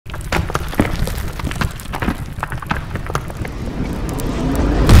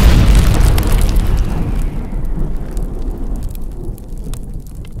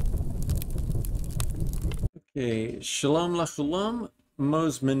Okay, Shalom Lachulam,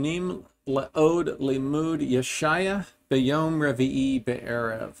 Mozmanim Laod Limud Yeshaya Beyom Revi'i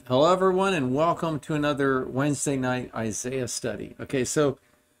Be'erev. Hello everyone and welcome to another Wednesday night Isaiah study. Okay, so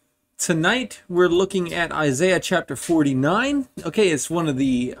tonight we're looking at Isaiah chapter 49. Okay, it's one of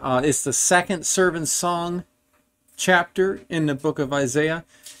the, it's the second servant song chapter in the book of Isaiah.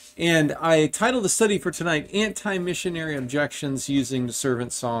 And I titled the study for tonight, Anti-Missionary Objections Using the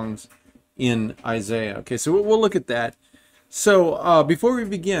Servant Songs in Isaiah. Okay, so we'll look at that. So before we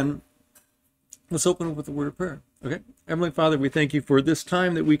begin, let's open with a word of prayer. Okay, Heavenly Father, we thank you for this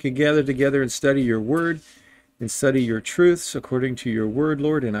time that we could gather together and study your word and study your truths according to your word,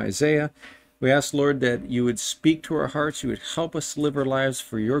 Lord, in Isaiah. We ask, Lord, that you would speak to our hearts, you would help us live our lives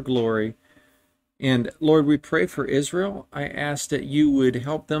for your glory. And Lord, we pray for Israel. I ask that you would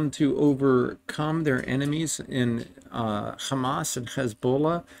help them to overcome their enemies in Hamas and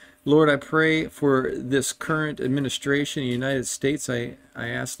Hezbollah. Lord, I pray for this current administration in the United States. I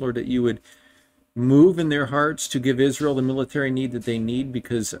ask, Lord, that you would move in their hearts to give Israel the military need that they need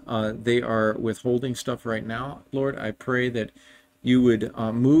because they are withholding stuff right now. Lord, I pray that you would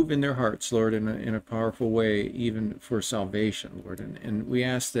move in their hearts, Lord, in a powerful way, even for salvation, Lord. And we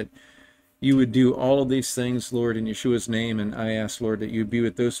ask that you would do all of these things, Lord, in Yeshua's name. And I ask, Lord, that you be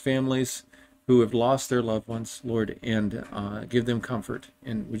with those families who have lost their loved ones, Lord, and give them comfort.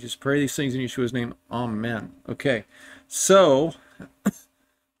 And we just pray these things in Yeshua's name. Amen. Okay, so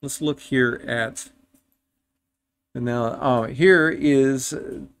let's look here at, and now here is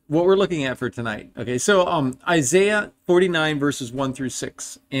what we're looking at for tonight. Okay, so Isaiah 49 verses 1 through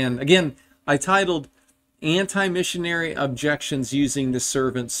 6. And again, I titled Anti-Missionary Objections Using the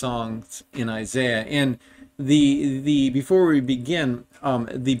Servant Songs in Isaiah. And before we begin,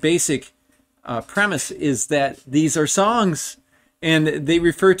 the basic premise is that these are songs and they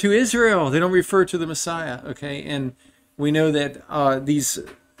refer to Israel. They don't refer to the Messiah. Okay, and we know that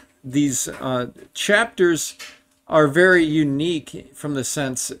these chapters are very unique from the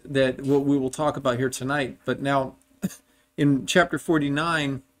sense that what we will talk about here tonight. But now in chapter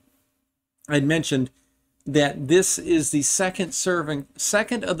 49, I'd mentioned that this is the second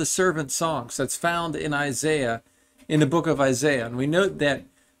of the servant songs that's found in Isaiah, in the book of Isaiah. And we note that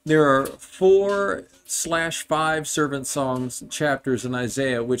there are 4/5 servant songs chapters in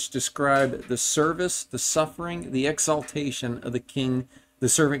Isaiah which describe the service, the suffering, the exaltation of the king, the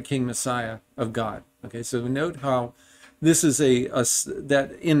servant king Messiah of God. Okay, so we note how this is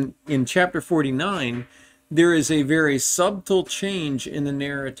that in chapter 49 there is a very subtle change in the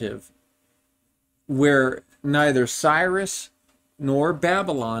narrative where neither Cyrus nor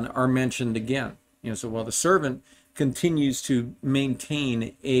Babylon are mentioned again. So while the servant continues to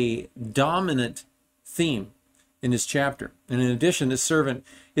maintain a dominant theme in this chapter. And in addition, this servant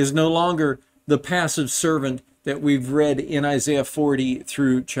is no longer the passive servant that we've read in Isaiah 40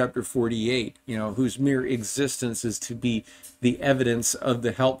 through chapter 48, whose mere existence is to be the evidence of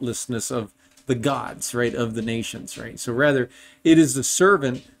the helplessness of the gods, right, of the nations, right? So rather, it is the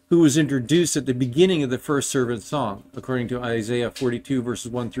servant who was introduced at the beginning of the first servant song, according to Isaiah 42 verses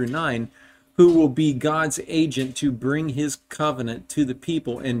 1 through 9, who will be God's agent to bring his covenant to the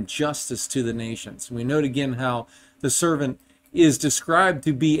people and justice to the nations. We note again how the servant is described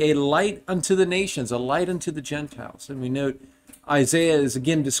to be a light unto the nations, a light unto the Gentiles. And we note Isaiah is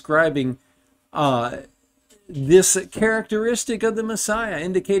again describing this characteristic of the Messiah,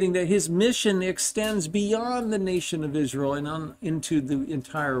 indicating that his mission extends beyond the nation of Israel and into the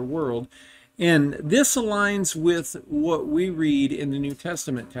entire world. And this aligns with what we read in the New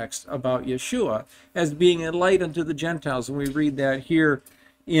Testament text about Yeshua as being a light unto the Gentiles. And we read that here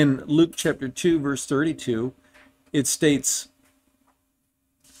in Luke chapter 2, verse 32. It states,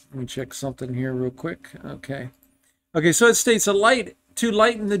 let me check something here real quick. Okay, so it states, a light to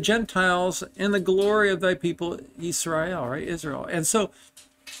lighten the Gentiles and the glory of thy people Israel, right? Israel. And so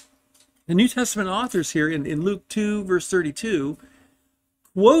the New Testament authors here in Luke 2, verse 32,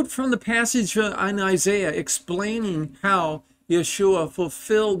 quote from the passage in Isaiah explaining how Yeshua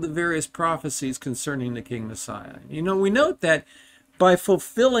fulfilled the various prophecies concerning the King Messiah. We note that by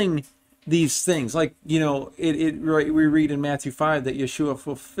fulfilling these things, like, right, we read in Matthew 5 that Yeshua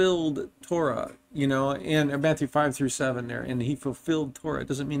fulfilled Torah, and Matthew 5 through 7 there, and he fulfilled Torah. It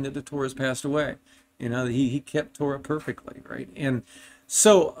doesn't mean that the Torah has passed away. He kept Torah perfectly, right? And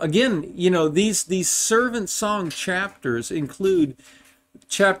so again, these servant song chapters include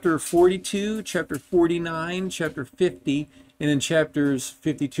chapter 42, chapter 49, chapter 50, and in chapters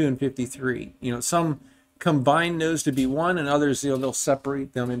 52 and 53. Some combine those to be one, and others, they'll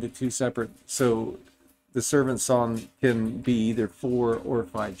separate them into two separate. So the servant song can be either 4 or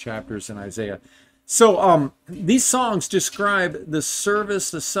 5 chapters in Isaiah. So these songs describe the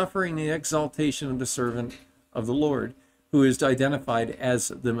service, the suffering, the exaltation of the servant of the Lord, who is identified as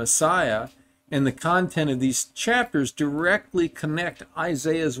the Messiah. And the content of these chapters directly connect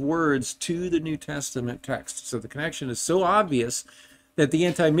Isaiah's words to the New Testament text. So the connection is so obvious that the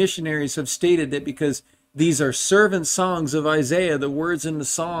anti-missionaries have stated that because these are servant songs of Isaiah, the words in the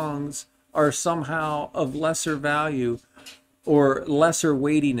songs are somehow of lesser value or lesser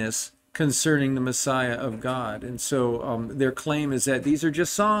weightiness concerning the Messiah of God. And so their claim is that these are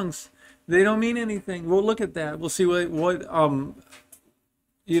just songs. They don't mean anything. We'll look at that. We'll see what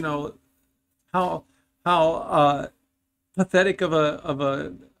you know, how pathetic of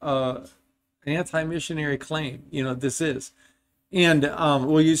a anti-missionary claim, this is. And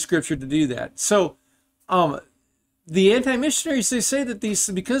we'll use scripture to do that. So the anti-missionaries, they say that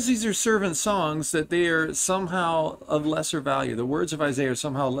because these are servant songs, that they are somehow of lesser value. The words of Isaiah are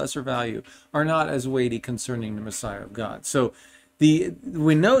somehow lesser value, are not as weighty concerning the Messiah of God. So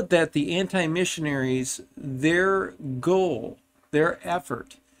we note that the anti-missionaries, their goal, their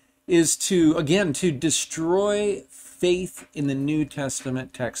effort, is to destroy faith in the New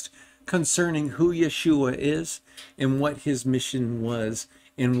Testament text concerning who Yeshua is and what his mission was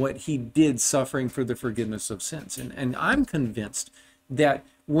and what he did suffering for the forgiveness of sins. And I'm convinced that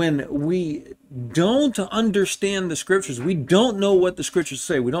when we don't understand the scriptures, we don't know what the scriptures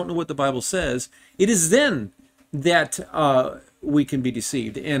say, we don't know what the Bible says, it is then that we can be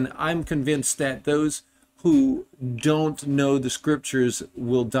deceived. And I'm convinced that those who don't know the scriptures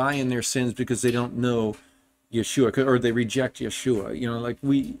will die in their sins because they don't know Yeshua, or they reject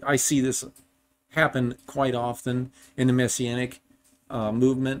Yeshua. I see this happen quite often in the Messianic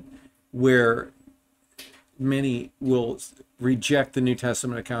movement, where many will reject the New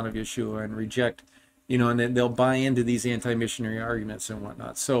Testament account of Yeshua and reject, and then they'll buy into these anti-missionary arguments and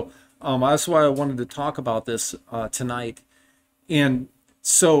whatnot. So that's why I wanted to talk about this tonight. And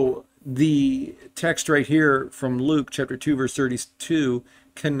so the text right here from Luke chapter 2 verse 32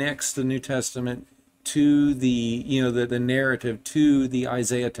 connects the New Testament to the narrative to the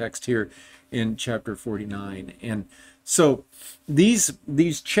Isaiah text here in chapter 49. And so these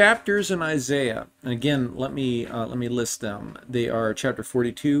chapters in Isaiah, and again, let me list them. They are chapter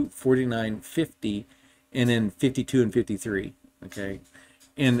 42, 49, 50, and then 52 and 53. Okay,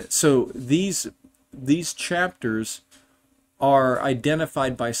 and so these chapters are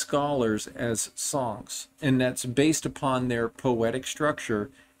identified by scholars as songs, and that's based upon their poetic structure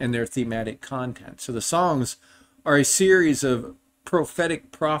and their thematic content. So the songs are a series of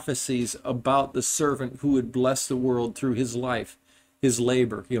prophetic prophecies about the servant who would bless the world through his life, his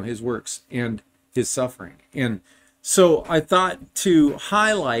labor, his works, and his suffering. And so I thought to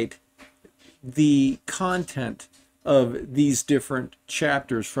highlight the content of these different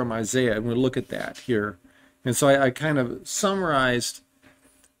chapters from Isaiah, and we'll look at that here. And so I kind of summarized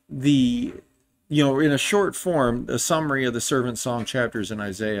in a short form, a summary of the servant song chapters in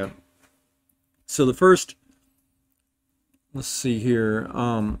Isaiah. So the first, let's see here.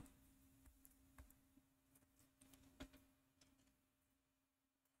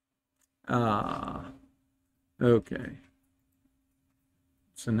 Okay.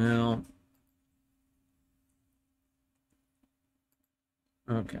 So now,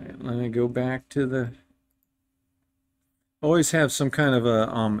 okay, let me go back to the, always have some kind of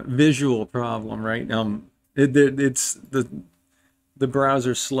a visual problem, right? It's the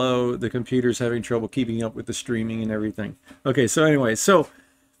browser's slow, the computer's having trouble keeping up with the streaming and everything. Okay, so anyway, so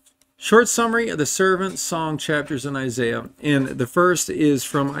short summary of the servant song chapters in Isaiah. And the first is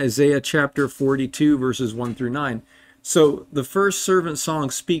from Isaiah chapter 42, verses 1 through 9. So the first servant song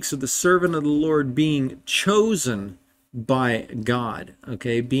speaks of the servant of the Lord being chosen by God,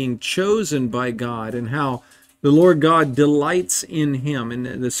 okay? Being chosen by God, and how the Lord God delights in him, and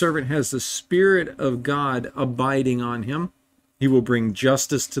the servant has the Spirit of God abiding on him. He will bring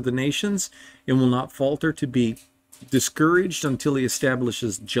justice to the nations and will not falter to be discouraged until he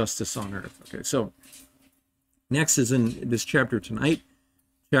establishes justice on earth. Okay, so next is in this chapter tonight,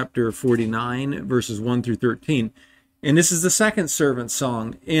 chapter 49, verses 1 through 13. And this is the second servant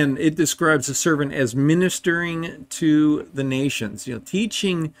song, and it describes the servant as ministering to the nations,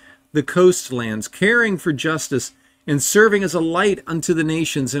 teaching the coastlands, caring for justice, and serving as a light unto the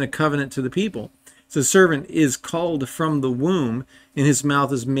nations and a covenant to the people. So the servant is called from the womb, and his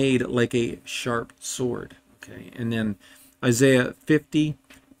mouth is made like a sharp sword. Okay, and then Isaiah 50,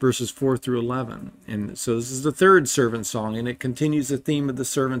 verses 4 through 11. And so this is the third servant song, and it continues the theme of the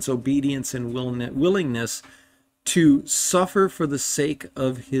servant's obedience and willingness to suffer for the sake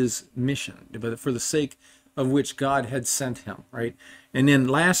of his mission, but for the sake of which God had sent him, right? And then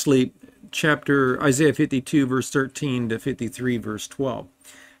lastly, chapter Isaiah 52, verse 13 to 53, verse 12.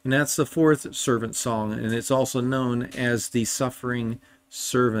 And that's the fourth servant song, and it's also known as the suffering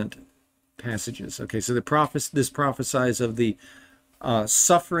servant passages. Okay, so this prophesies of the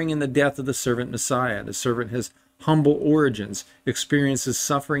suffering and the death of the servant Messiah. The servant has humble origins, experiences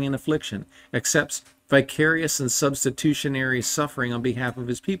suffering and affliction, accepts vicarious and substitutionary suffering on behalf of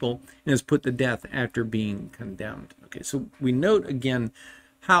his people, and is put to death after being condemned. Okay, so we note again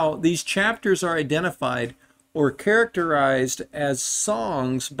how these chapters are identified or characterized as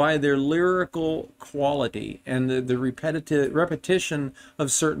songs by their lyrical quality and the repetition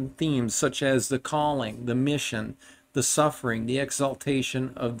of certain themes, such as the calling, the mission, the suffering, the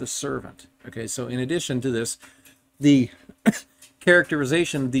exaltation of the servant. Okay, so in addition to this, the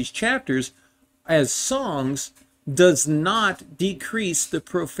characterization of these chapters as songs does not decrease the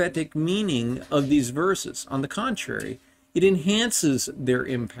prophetic meaning of these verses. On the contrary, it enhances their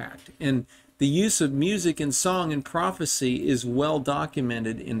impact. And the use of music and song and prophecy is well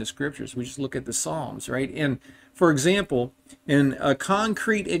documented in the scriptures. We just look at the Psalms, right? And for example, in a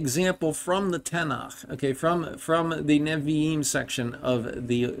concrete example from the Tanakh, okay, from the Nevi'im section of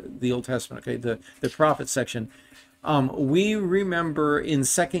the Old Testament, okay, the prophet section, we remember in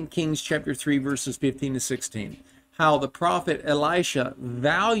 2 Kings chapter 3, verses 15 to 16, how the prophet Elisha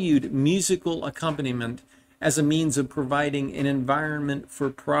valued musical accompaniment as a means of providing an environment for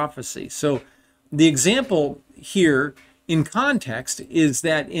prophecy. So the example here in context is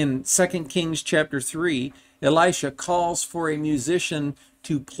that in 2 Kings chapter 3, Elisha calls for a musician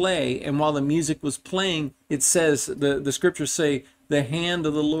to play, and while the music was playing, it says, the scriptures say, the hand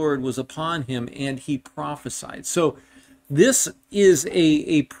of the Lord was upon him and he prophesied. So this is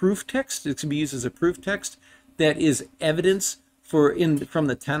a proof text. It can be used as a proof text that is evidence from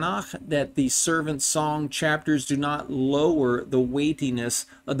the Tanakh that the servant song chapters do not lower the weightiness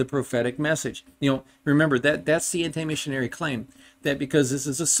of the prophetic message. You know, remember that's the anti-missionary claim, that because this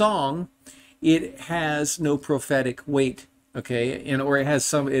is a song, it has no prophetic weight, okay, and or it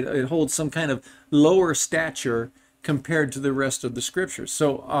has it holds some kind of lower stature compared to the rest of the scriptures.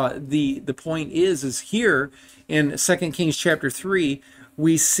 So the point is here in 2 Kings chapter 3,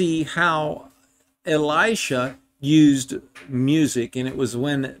 we see how Elisha used music, and it was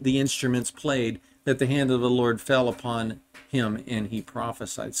when the instruments played that the hand of the Lord fell upon him and he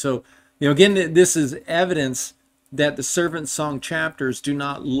prophesied. So, you know, again, this is evidence that the servant song chapters do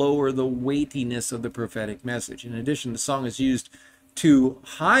not lower the weightiness of the prophetic message. In addition, the song is used to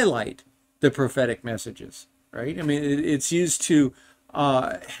highlight the prophetic messages, right? I mean, it's used to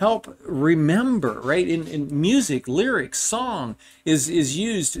help remember, right? In music, lyrics, song is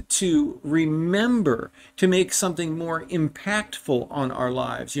used to remember, to make something more impactful on our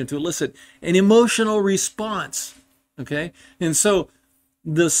lives, you know, to elicit an emotional response, okay? And so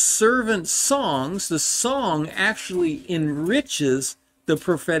the servant songs, the song actually enriches the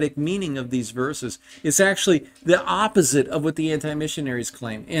prophetic meaning of these verses. It's actually the opposite of what the anti-missionaries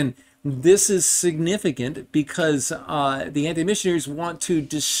claim. And this is significant because the anti-missionaries want to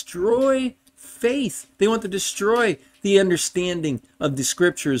destroy faith. They want to destroy the understanding of the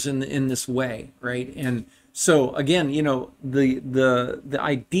scriptures in this way, right? And so again, you know, the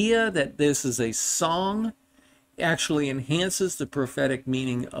idea that this is a song actually enhances the prophetic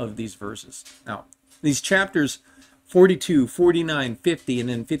meaning of these verses. Now, these chapters 42, 49, 50, and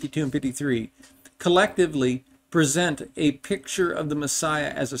then 52 and 53 collectively present a picture of the Messiah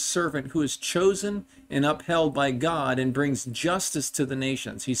as a servant who is chosen and upheld by God and brings justice to the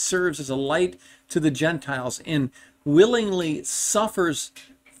nations. He serves as a light to the Gentiles and willingly suffers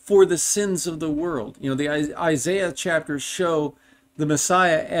for the sins of the world. You know, the Isaiah chapters show the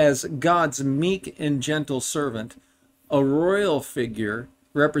Messiah as God's meek and gentle servant, a royal figure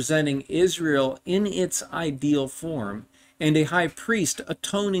representing Israel in its ideal form, and a high priest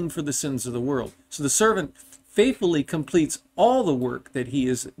atoning for the sins of the world. So the servant faithfully completes all the work that he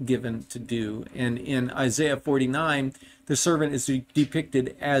is given to do. And in Isaiah 49, the servant is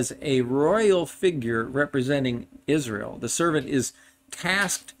depicted as a royal figure representing Israel. The servant is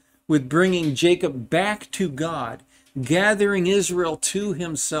tasked with bringing Jacob back to God, gathering Israel to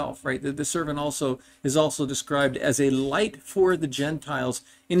himself, right? The servant is also described as a light for the Gentiles,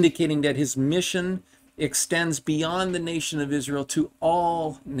 indicating that his mission extends beyond the nation of Israel to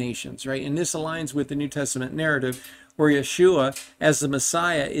all nations, right? And this aligns with the New Testament narrative where Yeshua, as the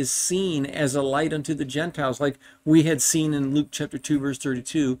Messiah, is seen as a light unto the Gentiles, like we had seen in Luke chapter 2, verse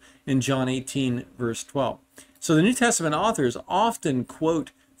 32, and John 18, verse 12. So the New Testament authors often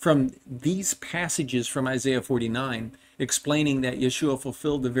quote from these passages from Isaiah 49, explaining that Yeshua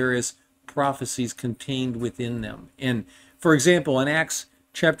fulfilled the various prophecies contained within them. And for example, in Acts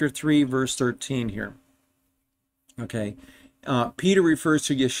chapter 3, verse 13 here, okay, Peter refers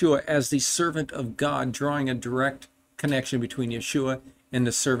to Yeshua as the servant of God, drawing a direct connection between Yeshua and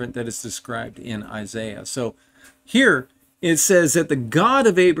the servant that is described in Isaiah. So here it says that the God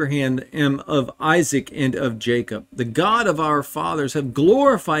of Abraham and of Isaac and of Jacob, the God of our fathers, have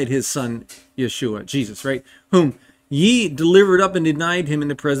glorified his son Yeshua, Jesus, right? Whom ye delivered up and denied him in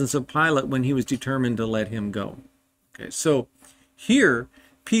the presence of Pilate when he was determined to let him go. Okay, so here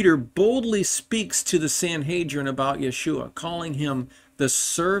Peter boldly speaks to the Sanhedrin about Yeshua, calling him the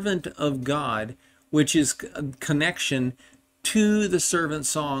servant of God, which is a connection to the servant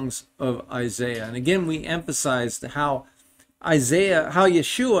songs of Isaiah. And again, we emphasized how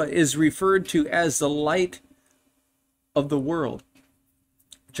Yeshua is referred to as the light of the world.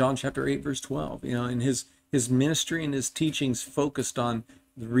 John chapter 8, verse 12. You know, in his ministry and his teachings focused on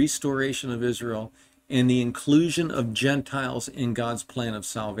the restoration of Israel and the inclusion of Gentiles in God's plan of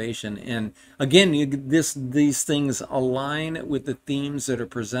salvation. And again, these things align with the themes that are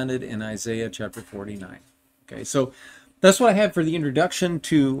presented in Isaiah chapter 49. Okay, so that's what I have for the introduction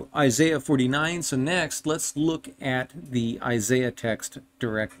to Isaiah 49. So next, let's look at the Isaiah text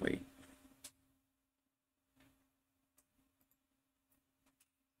directly.